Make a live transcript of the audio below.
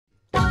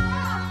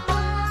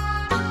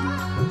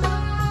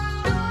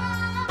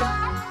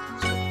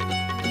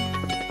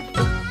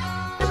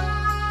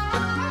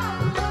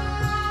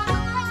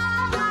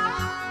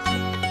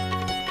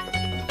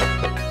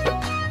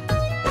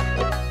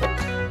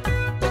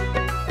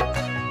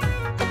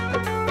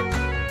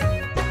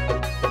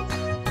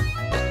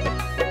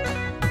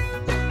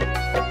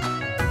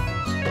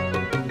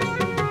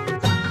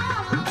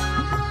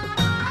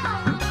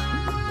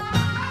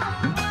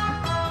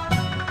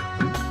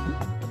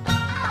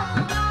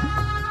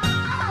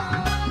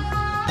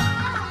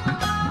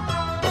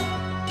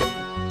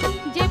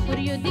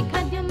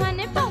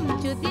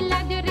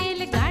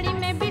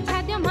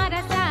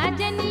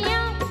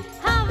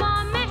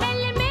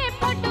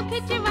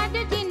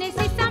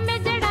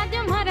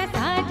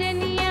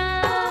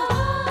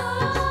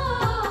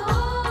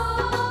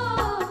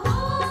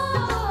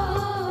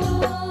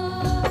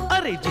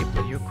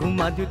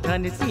घुमा दू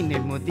थाने सीने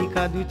में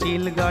दिखा दू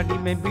चील गाड़ी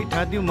में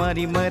बिठा दू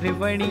मारी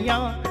मरवणिया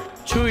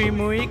छुई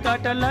मुई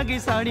काटा लगी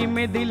साड़ी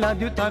में दिला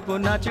दू थाको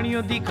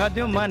नाचनियो दिखा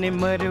दू माने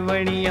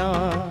मरवणिया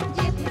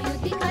जयपुरियो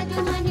दिखा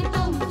दू माने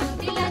पहुंचो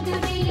दिला दू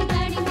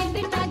रेलगाड़ी में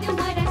बिठा दू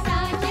मारा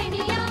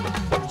साजनिया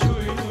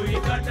छुई मुई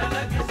काटा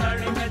लगी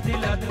साड़ी में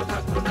दिला दू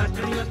थाको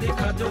नाचनियो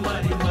दिखा दू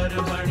मारी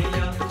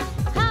मरवणिया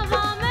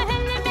हवा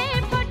महल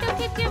में फोटो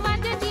खिंचवा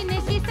दो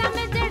जीने शीशा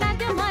में जड़ा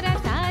दो मारा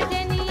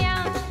साजनिया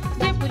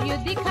जयपुरियो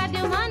दिखा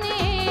दो माने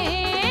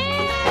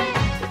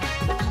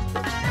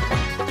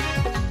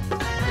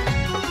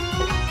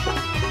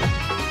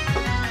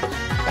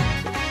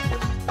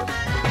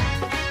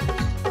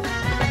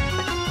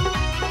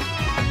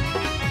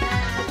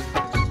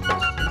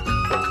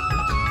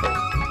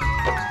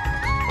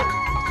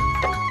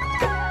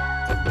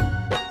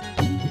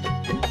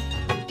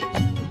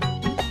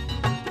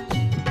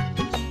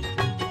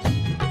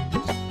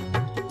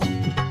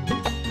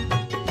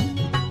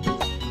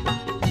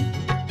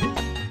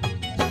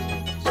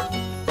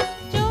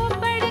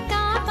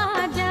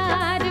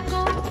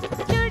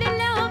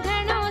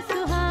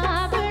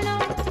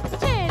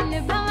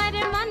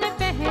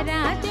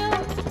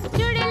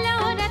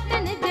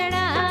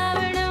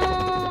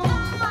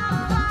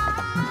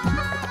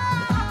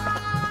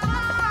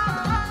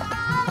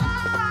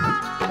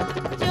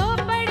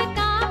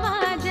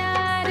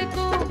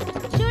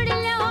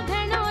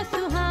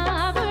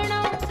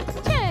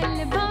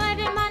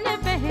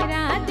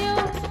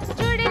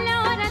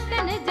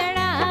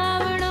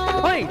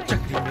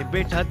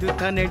बैठा दू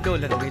थाने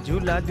डॉलर में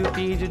झूला दू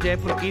तीज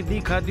जयपुर की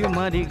दिखा दू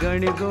मारी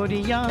गण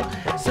गोरिया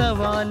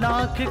 1.25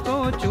 लाख को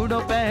चूड़ो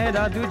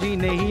पहरा दू जी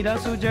ने हीरा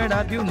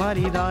सुजड़ा दू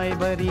मारी राय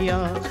बरिया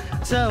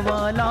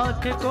 1.25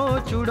 लाख को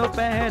चूड़ो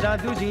पहरा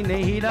दू जी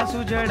ने हीरा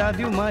सुजड़ा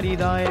दू मारी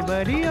राय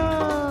बरिया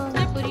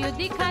जयपुरियो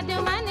दिखा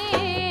दो माने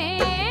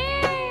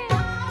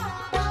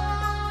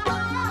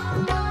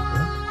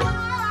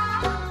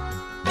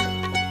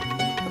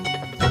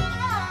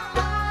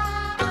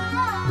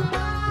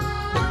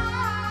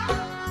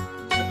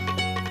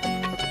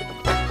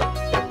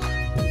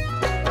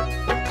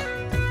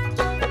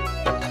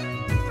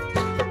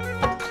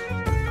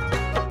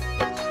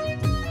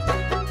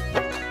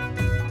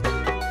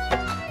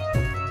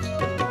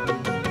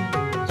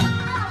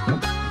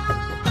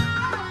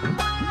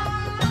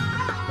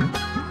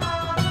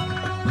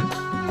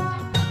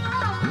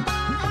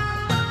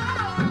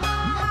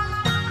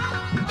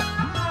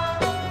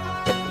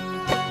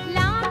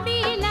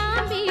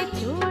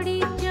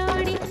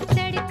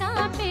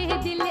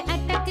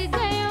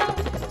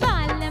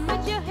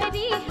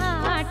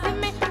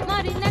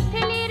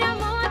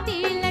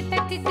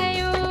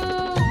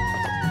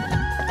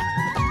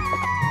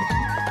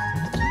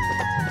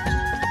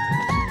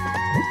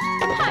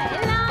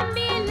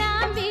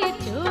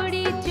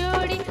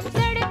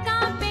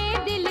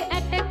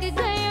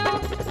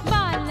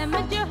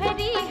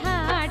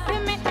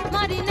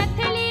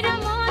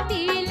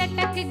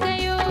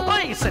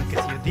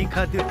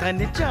दिखा दू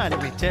थाने चाल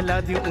में चला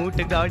दू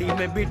ऊंट गाड़ी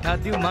में बिठा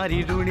दू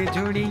मारी रूणी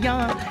झुड़िया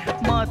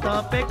माथा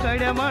पे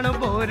कड़े मानो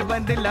बोर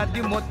बंद ला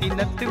दू मोती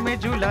नथ में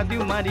झूला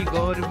दू मारी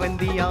गौर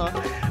बंदिया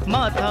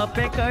माथा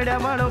पे कड़े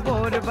मानो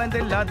बोर बंद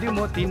ला दू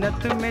मोती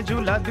नथ में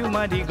झूला दू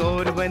मारी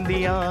गौर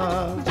बंदिया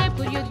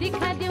जयपुरियो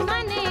दिखा दो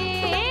माने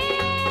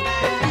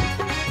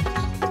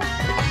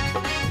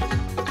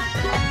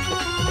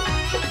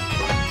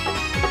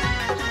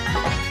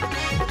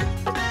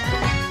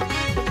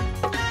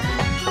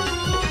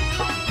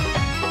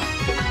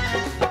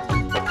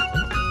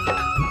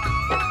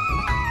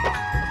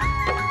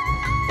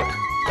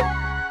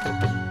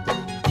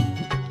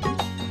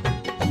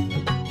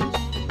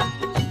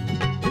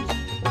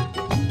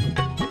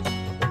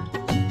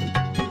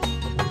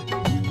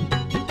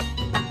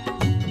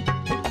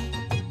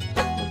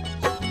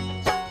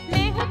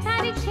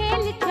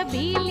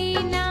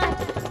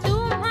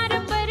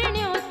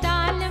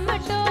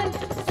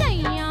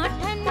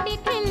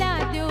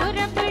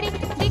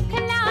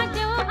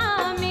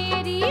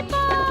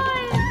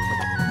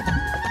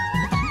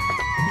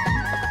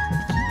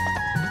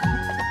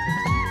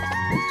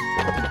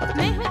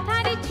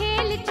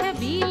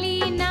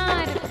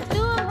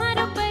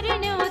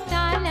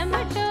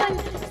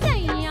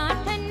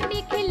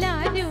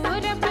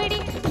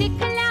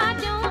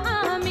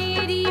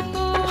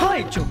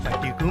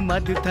घुमा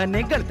दू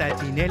थाने गलता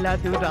जीने ला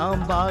दू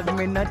राम बाग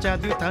में नचा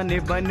दू थाने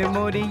बन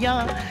मोरिया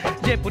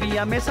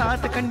जयपुरिया में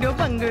 7 खंडो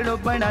बंगड़ो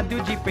बना दू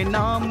जी पे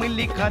नाम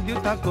लिखा दू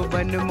था को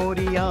बन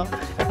मोरिया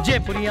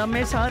जयपुरिया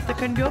में 7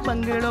 खंडो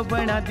बंगड़ो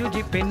बना दू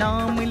जी पे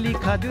नाम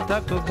लिखा दू था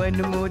को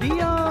बन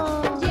मोरिया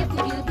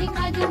जयपुरियो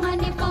दिखा दू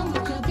माने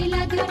पहुंचो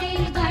दिला दू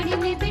रेलगाड़ी